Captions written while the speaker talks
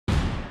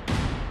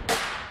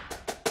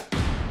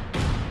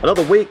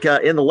Another week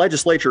in the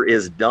legislature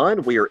is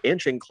done. We are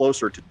inching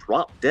closer to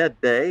drop dead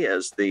day,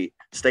 as the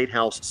State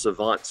House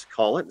savants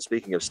call it. And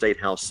speaking of State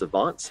House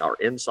savants, our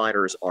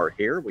insiders are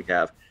here. We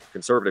have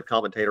conservative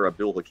commentator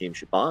Abdul-Hakim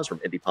Shabazz from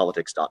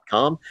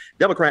IndyPolitics.com.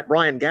 Democrat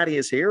Brian Gaddie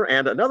is here,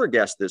 and another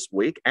guest this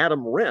week,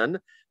 Adam Wren.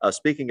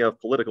 Speaking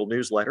of political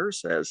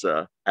newsletters, as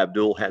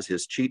Abdul has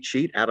his cheat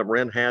sheet, Adam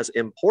Wren has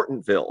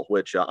Importantville,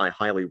 which I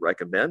highly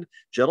recommend.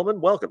 Gentlemen,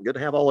 welcome. Good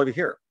to have all of you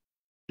here.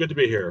 Good to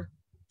be here.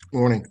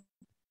 Morning.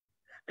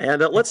 And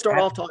let's start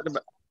off talking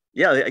about,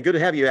 yeah, good to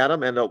have you,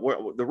 Adam. And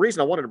the reason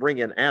I wanted to bring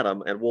in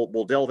Adam, and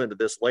we'll delve into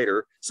this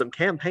later, some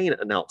campaign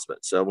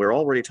announcements. We're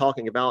already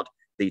talking about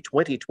the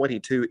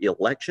 2022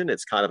 election.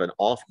 It's kind of an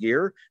off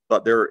year,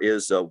 but there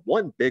is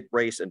one big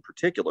race in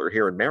particular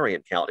here in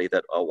Marion County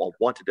that I'll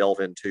want to delve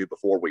into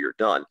before we are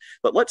done.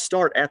 But let's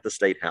start at the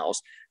State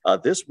House.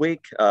 This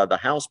week, the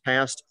House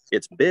passed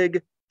its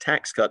big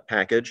tax cut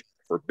package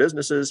for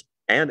businesses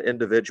and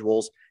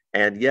individuals.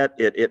 And yet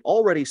it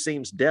already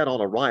seems dead on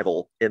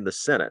arrival in the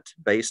Senate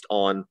based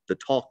on the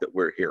talk that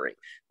we're hearing.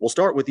 We'll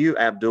start with you,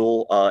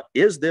 Abdul.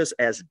 Is this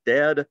as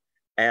dead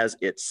as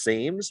it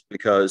seems?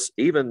 Because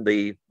even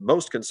the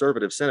most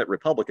conservative Senate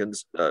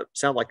Republicans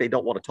sound like they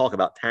don't want to talk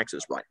about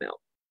taxes right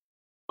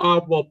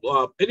now.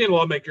 Indian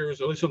lawmakers,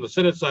 at least on the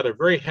Senate side, are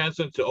very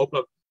hesitant to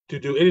open up to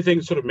do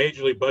anything sort of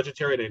majorly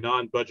budgetary in a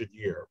non-budget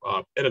year,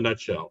 in a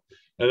nutshell.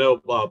 I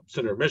know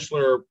Senator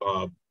Mishler,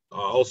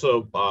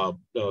 also,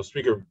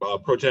 Speaker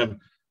Pro Tem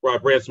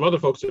Rob Brandt, some other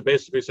folks have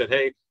basically said,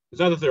 hey,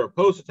 it's not that they're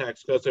opposed to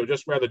tax cuts, they would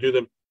just rather do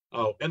them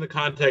in the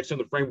context, in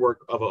the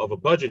framework of a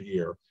budget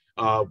year,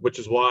 which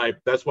is why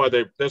that's why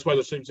there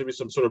seems to be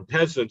some sort of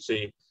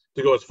hesitancy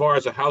to go as far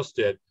as the House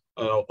did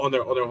on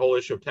their whole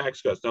issue of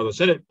tax cuts. Now, the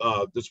Senate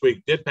this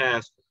week did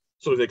pass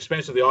sort of the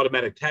expansion of the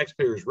automatic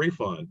taxpayers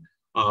refund,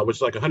 which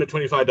is like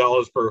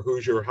 $125 per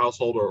Hoosier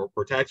household or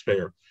per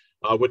taxpayer,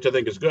 which I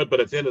think is good. But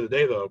at the end of the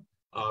day, though,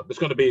 it's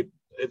going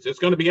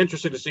to be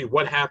interesting to see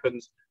what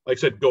happens, like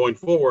I said, going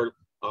forward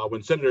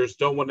when senators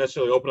don't want to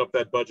necessarily open up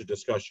that budget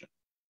discussion.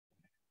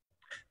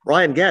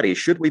 Brian Gaddie,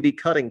 should we be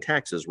cutting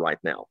taxes right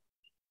now?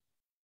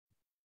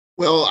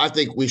 Well, I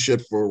think we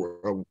should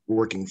for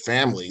working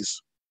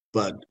families,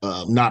 but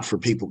not for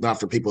people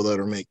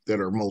that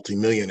are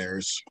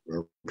multimillionaires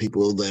or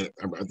people that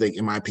I think,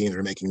 in my opinion,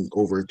 are making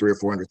over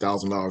 $300,000 or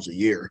 $400,000 a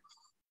year.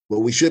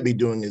 What we should be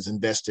doing is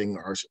investing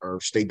our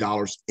state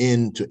dollars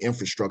into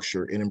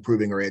infrastructure and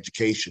improving our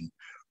education.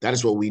 That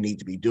is what we need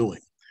to be doing.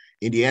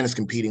 Indiana's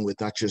competing with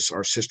not just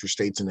our sister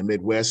states in the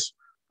Midwest,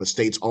 but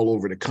states all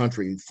over the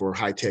country for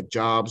high-tech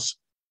jobs.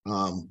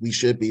 We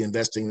should be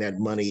investing that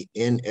money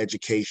in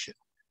education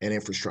and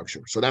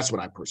infrastructure. So that's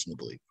what I personally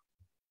believe.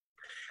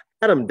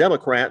 Adam,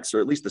 Democrats, or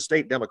at least the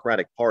state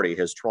Democratic Party,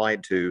 has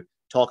tried to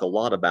talk a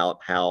lot about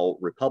how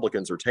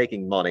Republicans are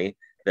taking money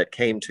that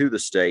came to the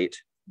state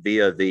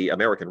via the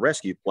American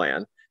Rescue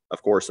Plan,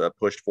 of course,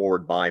 pushed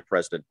forward by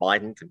President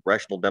Biden,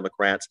 congressional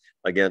Democrats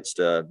against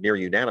near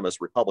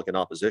unanimous Republican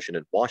opposition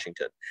in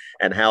Washington,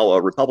 and how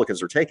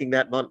Republicans are taking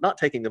that money, not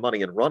taking the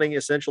money and running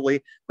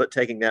essentially, but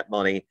taking that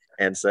money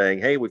and saying,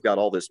 hey, we've got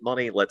all this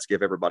money, let's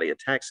give everybody a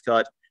tax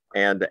cut,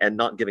 and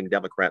not giving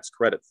Democrats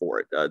credit for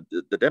it.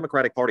 The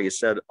Democratic Party has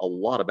said a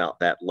lot about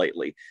that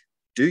lately.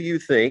 Do you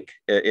think,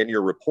 in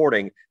your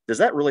reporting, does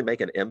that really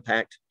make an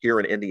impact here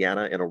in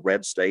Indiana, in a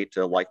red state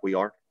like we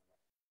are?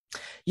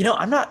 You know,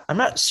 I'm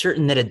not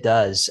certain that it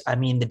does. I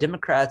mean, the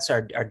Democrats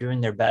are doing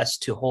their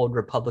best to hold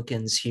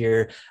Republicans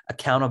here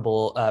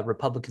accountable,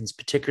 Republicans,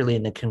 particularly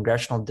in the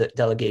congressional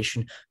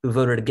delegation who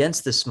voted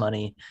against this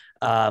money,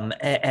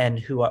 and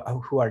who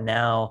are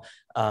now,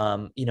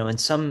 in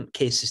some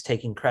cases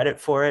taking credit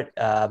for it,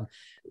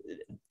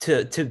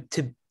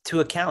 to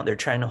account. They're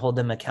trying to hold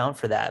them account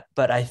for that.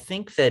 But I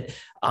think that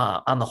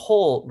on the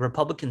whole,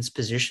 Republicans'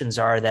 positions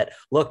are that,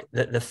 look,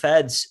 the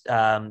feds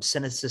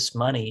sent us this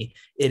money.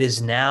 It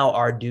is now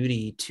our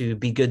duty to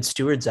be good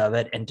stewards of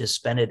it and to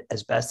spend it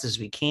as best as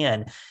we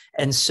can.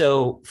 And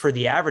so for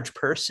the average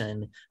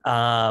person,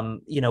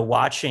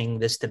 watching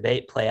this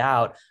debate play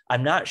out,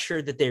 I'm not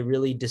sure that they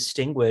really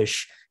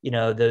distinguish,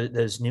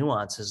 those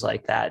nuances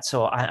like that.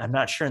 So I'm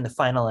not sure in the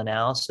final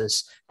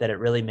analysis that it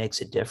really makes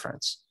a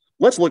difference.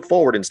 Let's look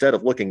forward instead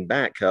of looking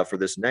back for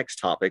this next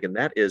topic, and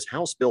that is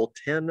House Bill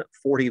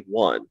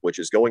 1041, which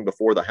is going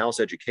before the House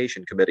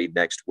Education Committee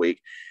next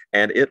week.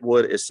 And it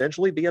would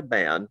essentially be a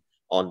ban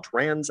on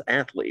trans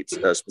athletes,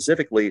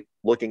 specifically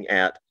looking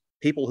at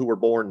people who were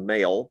born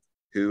male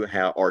who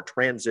are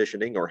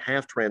transitioning or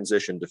have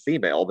transitioned to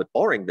female, but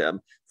barring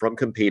them from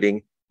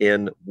competing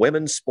in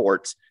women's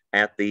sports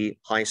at the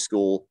high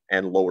school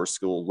and lower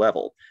school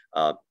level.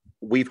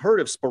 We've heard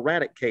of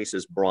sporadic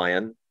cases,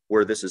 Brian,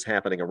 where this is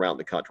happening around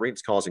the country.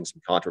 It's causing some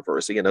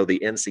controversy. I know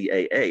the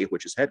NCAA,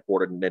 which is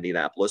headquartered in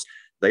Indianapolis,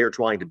 they are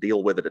trying to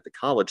deal with it at the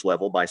college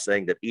level by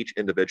saying that each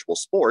individual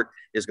sport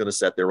is going to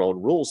set their own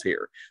rules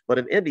here. But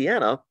in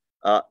Indiana,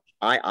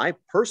 I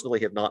personally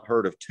have not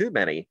heard of too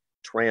many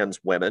trans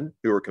women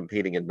who are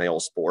competing in male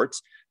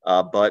sports.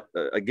 But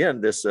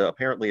again, this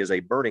apparently is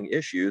a burning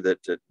issue that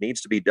needs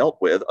to be dealt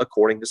with,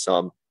 according to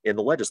some in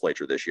the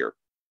legislature this year.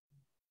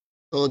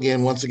 Well,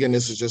 again, once again,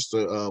 this is just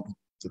the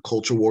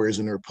culture warriors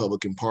in the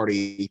Republican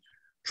Party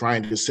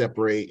trying to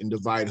separate and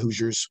divide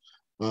Hoosiers.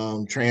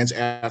 Trans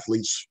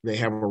athletes, they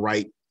have a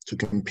right to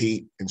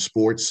compete in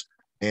sports,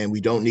 and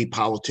we don't need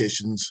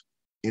politicians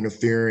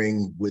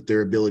interfering with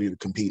their ability to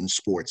compete in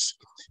sports.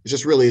 It's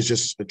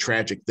just a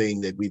tragic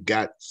thing that we've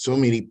got so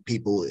many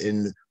people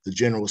in the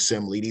General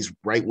Assembly, these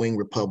right-wing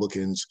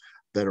Republicans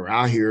that are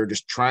out here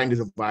just trying to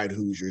divide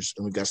Hoosiers.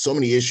 And we've got so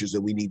many issues that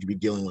we need to be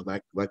dealing with,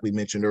 like we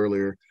mentioned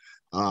earlier,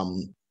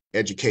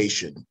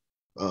 education,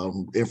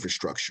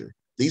 infrastructure.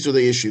 These are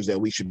the issues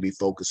that we should be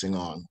focusing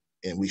on,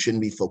 and we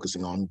shouldn't be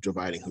focusing on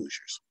dividing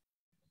Hoosiers.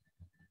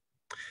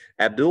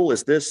 Abdul,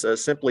 is this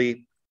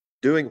simply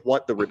doing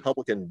what the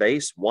Republican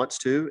base wants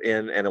to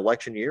in an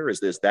election year?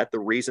 Is that the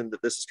reason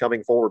that this is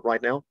coming forward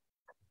right now?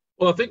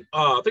 Well, I think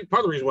part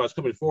of the reason why it's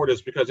coming forward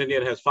is because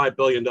Indiana has $5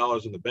 billion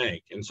in the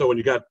bank, and so when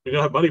you don't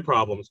have money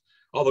problems,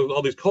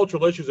 all these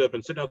cultural issues that have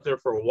been sitting out there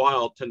for a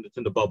while tend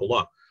to bubble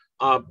up.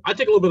 I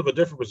take a little bit of a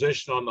different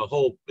position on the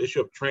whole issue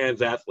of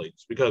trans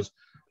athletes, because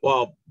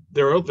while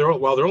there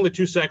are only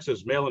two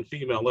sexes, male and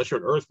female, unless you're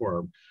an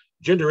earthworm,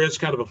 gender is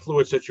kind of a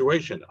fluid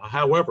situation.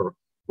 However,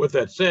 with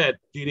that said,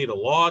 do you need a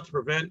law to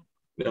prevent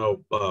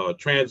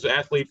trans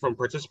athlete from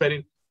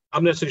participating?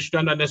 I'm not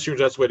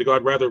necessarily that's the way to go.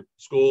 I'd rather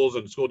schools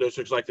and school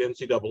districts like the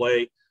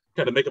NCAA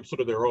kind of make up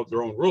sort of their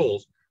own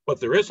rules. But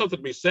there is something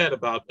to be said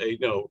about a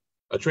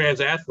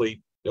trans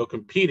athlete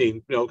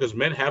competing, because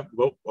men have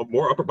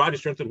more upper body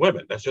strength than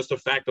women. That's just a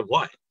fact of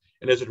life.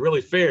 And is it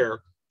really fair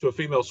to a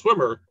female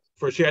swimmer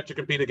for she had to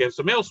compete against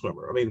a male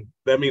swimmer? I mean,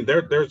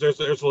 there's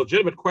a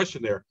legitimate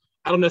question there.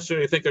 I don't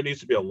necessarily think there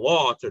needs to be a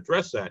law to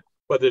address that,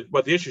 but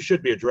the issue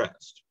should be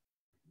addressed.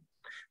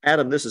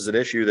 Adam, this is an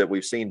issue that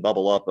we've seen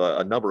bubble up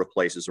a number of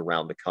places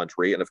around the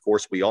country. And of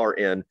course, we are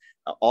in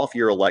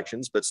off-year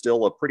elections, but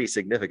still a pretty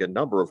significant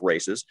number of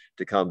races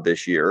to come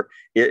this year.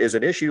 Is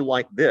an issue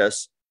like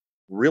this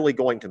really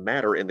going to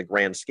matter in the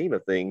grand scheme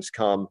of things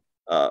come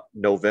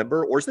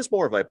November? Or is this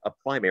more of a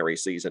primary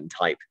season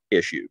type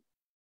issue?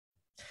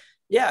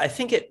 Yeah, I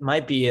think it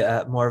might be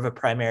more of a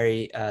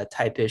primary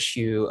type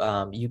issue.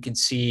 You could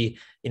see,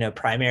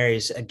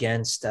 primaries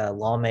against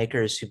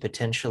lawmakers who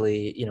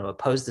potentially,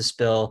 oppose this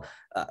bill.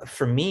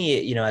 For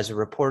me, as a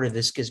reporter,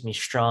 this gives me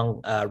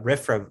strong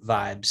RFRA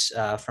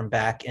vibes from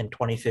back in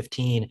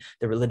 2015,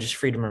 the Religious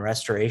Freedom and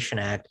Restoration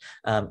Act.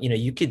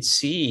 You could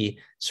see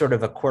sort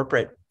of a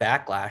corporate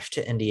backlash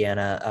to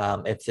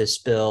Indiana if this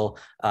bill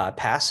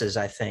passes,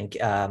 I think,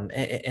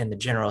 in the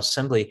General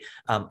Assembly.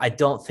 I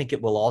don't think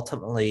it will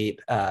ultimately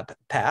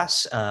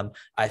pass.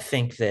 I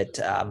think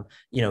that,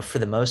 for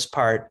the most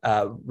part,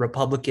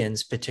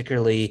 Republicans,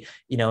 particularly,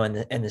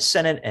 in the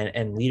Senate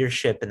and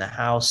leadership in the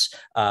House,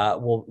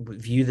 will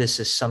view this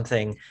as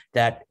something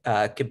that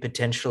could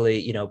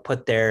potentially,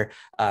 put their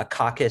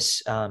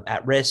caucus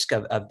at risk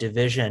of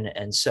division.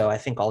 And so I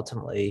think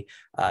ultimately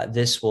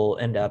this will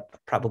end up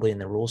probably in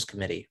the Rules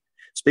Committee.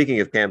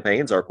 Speaking of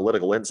campaigns, our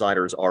political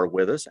insiders are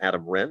with us.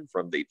 Adam Wren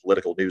from the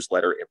political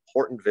newsletter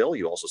Importantville.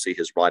 You also see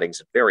his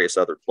writings in various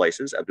other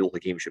places.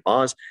 Abdul-Hakim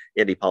Shabazz,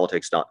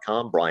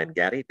 IndyPolitics.com. Brian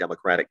Gaddie,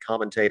 Democratic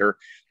commentator.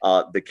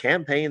 The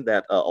campaign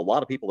that a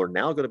lot of people are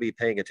now going to be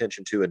paying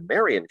attention to in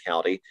Marion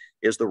County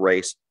is the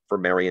race for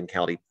Marion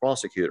County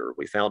prosecutor.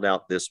 We found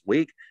out this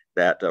week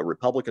that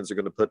Republicans are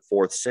going to put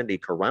forth Cindy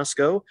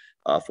Carrasco,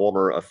 a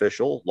former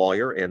official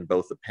lawyer in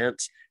both the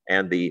Pence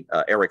and the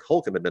Eric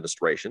Holcomb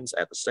administrations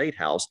at the State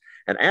House.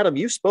 And Adam,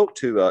 you spoke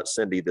to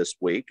Cindy this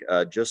week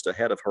just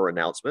ahead of her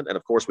announcement. And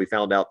of course, we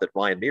found out that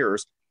Ryan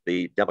Mears,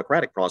 the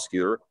Democratic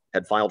prosecutor,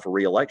 had filed for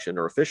re-election,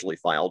 or officially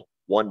filed,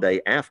 one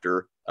day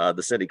after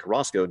the Cindy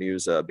Carrasco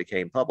news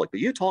became public. But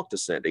you talked to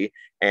Cindy,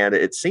 and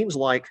it seems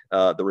like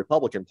the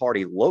Republican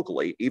Party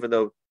locally, even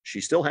though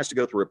she still has to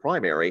go through a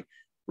primary,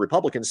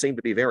 Republicans seem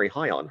to be very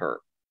high on her.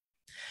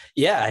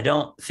 Yeah, I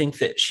don't think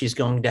that she's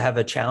going to have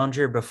a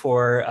challenger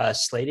before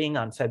slating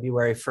on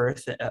February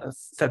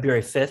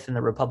 5th in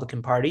the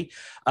Republican Party.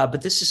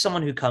 But this is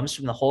someone who comes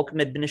from the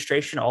Holcomb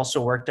administration,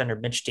 also worked under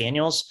Mitch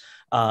Daniels.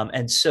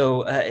 And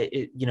so,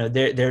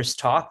 there's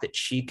talk that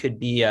she could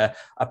be a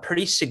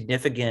pretty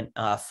significant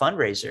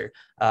fundraiser.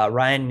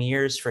 Ryan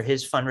Mears, for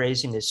his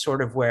fundraising, is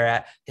sort of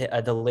where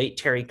the late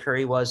Terry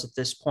Curry was at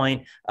this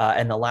point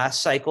in the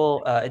last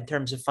cycle in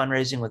terms of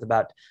fundraising, with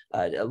about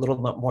a little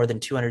bit more than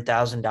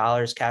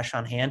 $200,000 cash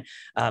on hand.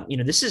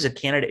 This is a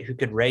candidate who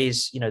could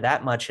raise,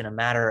 that much in a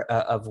matter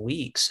of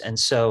weeks. And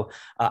so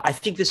I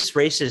think this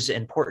race is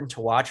important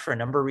to watch for a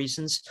number of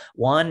reasons.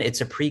 One,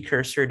 it's a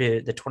precursor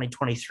to the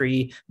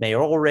 2023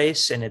 mayoral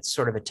race, and it's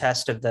sort of a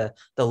test of the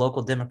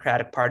local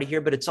Democratic Party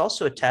here, but it's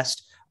also a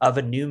test of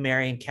a new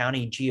Marion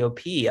County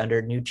GOP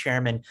under new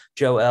chairman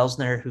Joe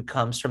Elsner, who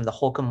comes from the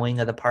Holcomb wing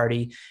of the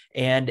party.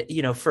 And,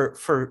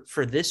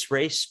 for this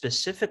race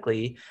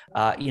specifically,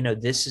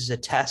 this is a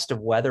test of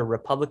whether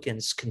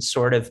Republicans can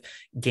sort of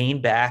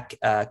gain back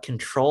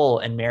control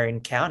in Marion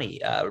County.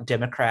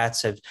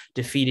 Democrats have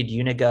defeated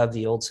Unigov,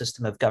 the old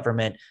system of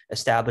government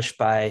established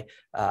by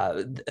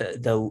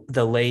the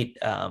late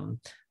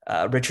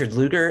Richard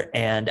Lugar.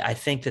 And I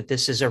think that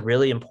this is a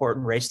really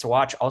important race to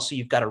watch. Also,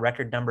 you've got a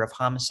record number of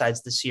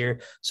homicides this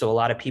year, so a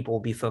lot of people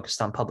will be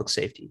focused on public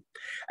safety.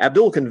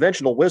 Abdul,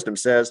 conventional wisdom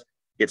says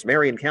it's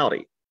Marion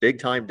County,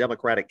 big-time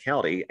Democratic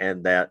county,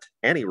 and that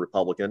any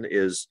Republican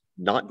is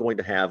not going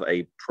to have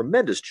a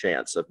tremendous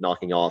chance of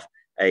knocking off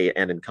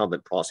an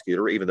incumbent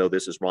prosecutor, even though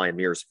this is Ryan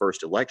Mears'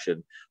 first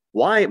election.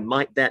 Why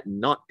might that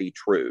not be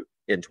true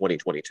in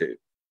 2022?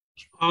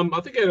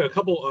 I think I had a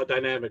couple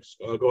dynamics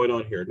going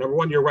on here. Number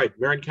one, you're right.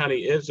 Marion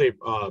County is a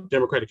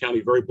Democratic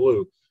county, very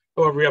blue.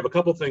 However, we have a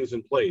couple things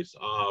in place.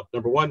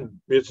 Number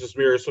one, this is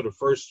Mears' sort of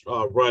first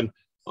run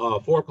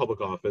for public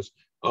office.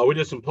 We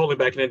did some polling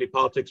back in Indy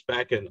politics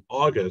back in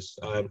August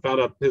and found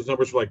out his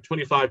numbers were like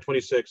 25,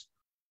 26,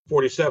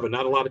 47.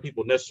 Not a lot of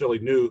people necessarily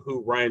knew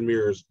who Ryan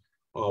Mears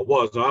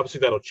was. Now, obviously,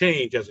 that'll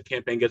change as the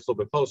campaign gets a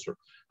little bit closer.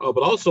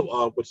 But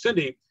also with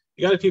Cindy,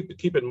 you got to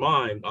keep in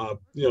mind,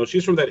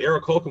 she's from that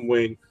Eric Holcomb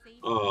wing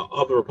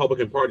of the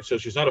Republican Party, so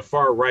she's not a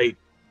far right,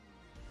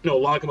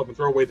 lock him up and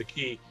throw away the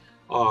key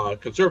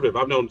conservative.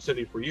 I've known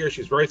Cindy for years.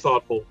 She's very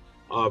thoughtful,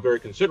 very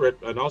considerate,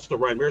 and also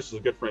Ryan Mears is a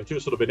good friend too.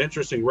 So it'll be an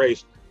interesting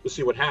race to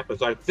see what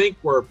happens. I think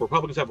where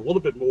Republicans have a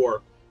little bit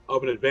more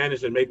of an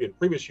advantage than maybe in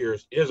previous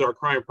years is our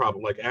crime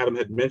problem, like Adam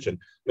had mentioned.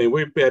 I mean,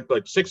 we've had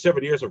like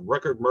 6-7 years of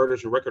record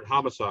murders and record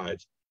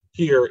homicides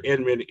here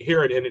in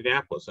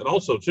Indianapolis, and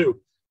also too,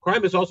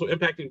 crime is also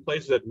impacting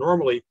places that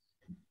normally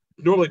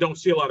don't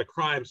see a lot of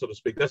crime, so to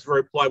speak. That's a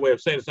very polite way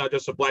of saying it's not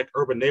just a Black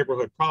urban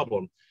neighborhood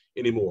problem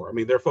anymore. I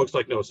mean, there are folks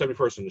like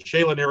 71st in the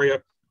Shaylin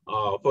area,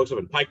 folks up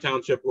in Pike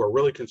Township who are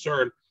really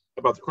concerned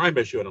about the crime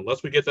issue. And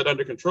unless we get that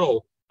under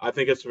control, I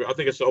think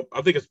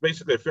it's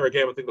basically a fair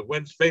game. I think the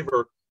winds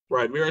favor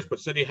Ryan Mears, but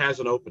Cindy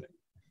has an opening.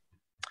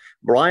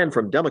 Brian,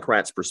 from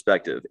Democrats'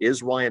 perspective,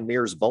 is Ryan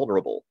Mears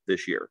vulnerable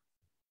this year?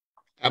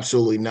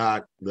 Absolutely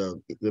not. The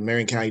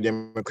Marion County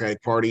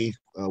Democratic Party,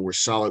 we're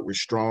solid, we're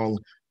strong.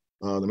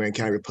 The Marion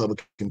County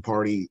Republican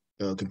Party,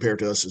 compared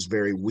to us, is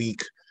very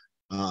weak.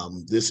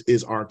 This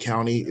is our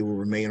county. It will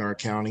remain our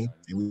county,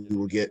 and we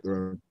will get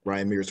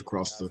Ryan Mears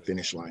across the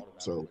finish line.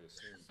 So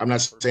I'm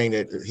not saying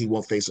that he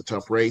won't face a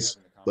tough race,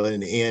 but in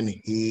the end,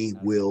 he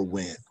will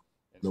win,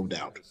 no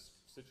doubt.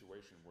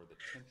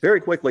 Very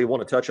quickly, I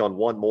want to touch on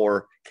one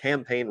more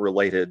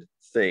campaign-related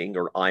thing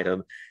or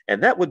item,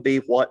 and that would be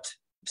what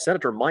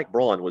Senator Mike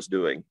Braun was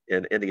doing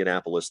in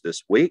Indianapolis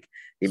this week.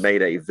 He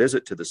made a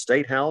visit to the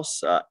State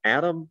House.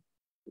 Adam,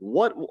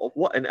 what,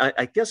 and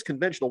I guess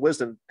conventional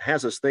wisdom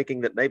has us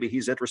thinking that maybe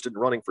he's interested in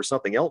running for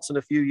something else in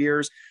a few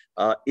years.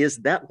 Is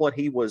that what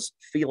he was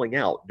feeling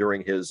out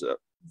during his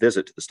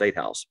visit to the State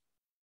House?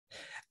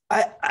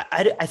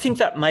 I think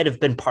that might have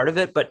been part of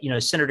it, but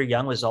Senator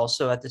Young was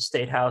also at the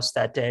State House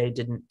that day.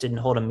 Didn't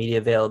hold a media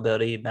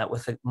availability. Met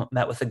with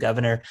the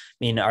governor. I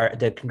mean,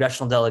 the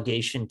congressional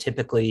delegation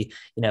typically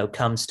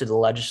comes to the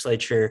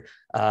legislature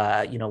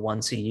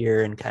once a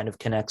year and kind of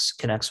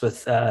connects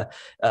with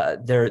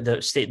the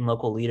state and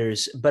local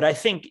leaders. But I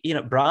think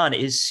Braun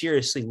is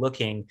seriously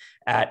looking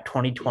at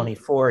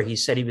 2024. He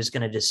said he was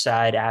going to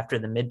decide after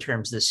the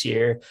midterms this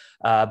year.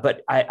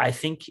 But I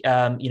think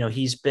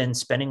he's been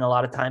spending a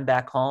lot of time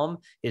back home.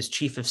 His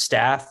chief of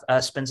staff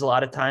spends a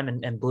lot of time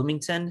in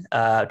Bloomington,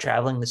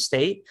 traveling the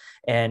state,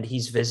 and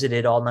he's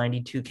visited all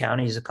 92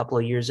 counties a couple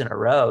of years in a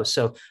row.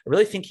 So I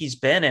really think he's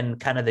been in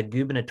kind of the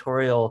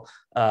gubernatorial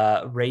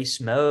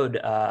race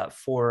mode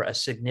for a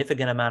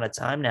significant amount of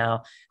time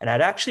now. And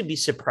I'd actually be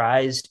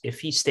surprised if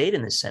he stayed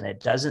in the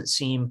Senate. Doesn't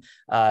seem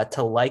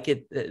to like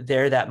it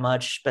there that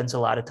much. Spends a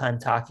lot of time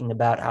talking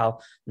about how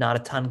not a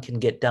ton can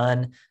get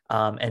done.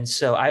 And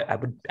so I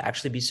would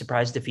actually be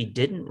surprised if he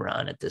didn't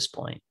run at this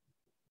point.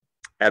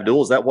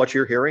 Abdul, is that what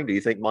you're hearing? Do you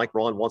think Mike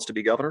Braun wants to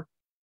be governor?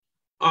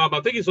 I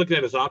think he's looking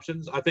at his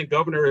options. I think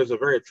governor is a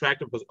very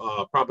attractive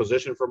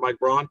proposition for Mike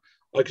Braun.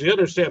 Because you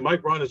understand,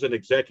 Mike Braun is an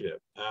executive.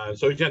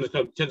 So he tends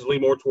to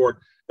lean more toward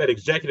that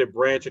executive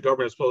branch of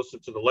government as opposed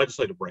to the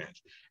legislative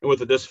branch. And with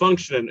the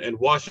dysfunction in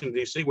Washington,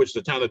 D.C., which is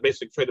a town that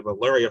basically created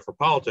malaria for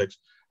politics,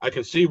 I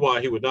can see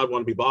why he would not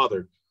want to be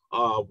bothered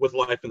with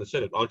life in the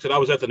Senate. Like I said, I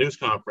was at the news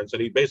conference,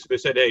 and he basically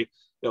said, hey,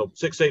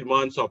 6-8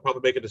 months, I'll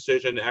probably make a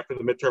decision after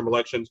the midterm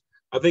elections.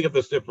 I think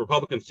if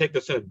Republicans take the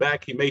Senate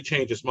back, he may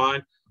change his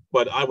mind.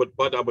 But I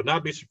would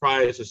not be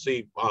surprised to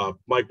see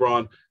Mike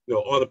Braun,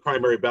 on the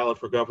primary ballot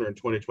for governor in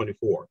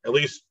 2024, at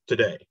least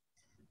today.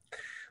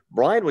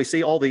 Brian, we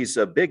see all these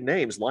big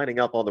names lining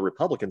up on the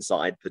Republican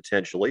side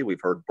potentially. We've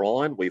heard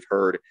Braun, we've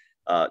heard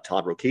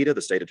Todd Rokita,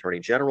 the state attorney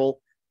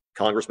general,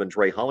 Congressman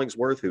Trey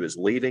Hollingsworth, who is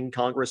leaving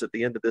Congress at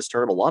the end of this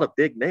term. A lot of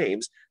big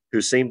names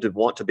who seem to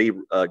want to be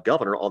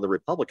governor on the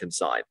Republican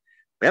side.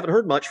 We haven't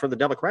heard much from the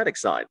Democratic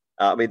side.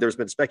 There's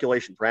been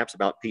speculation perhaps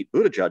about Pete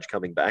Buttigieg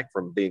coming back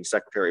from being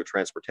Secretary of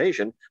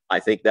Transportation. I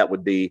think that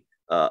would be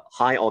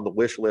high on the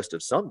wish list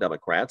of some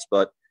Democrats.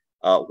 But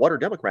what are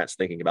Democrats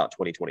thinking about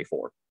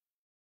 2024?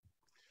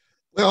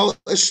 Well,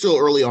 it's still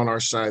early on our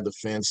side of the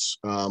fence.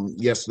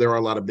 Yes, there are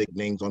a lot of big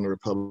names on the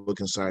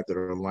Republican side that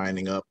are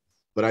lining up.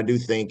 But I do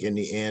think in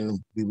the end,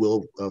 we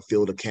will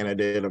field a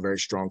candidate, a very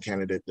strong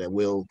candidate that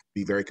will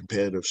be very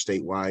competitive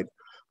statewide.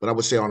 But I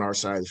would say on our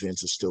side of the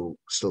fence is still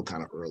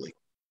kind of early.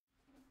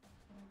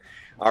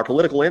 Our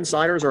political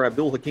insiders are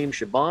Abdul-Hakim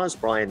Shabazz,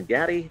 Brian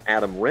Gaddie,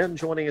 Adam Wren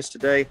joining us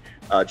today.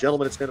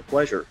 Gentlemen, it's been a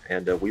pleasure,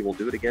 and we will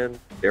do it again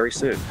very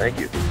soon. Thank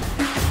you.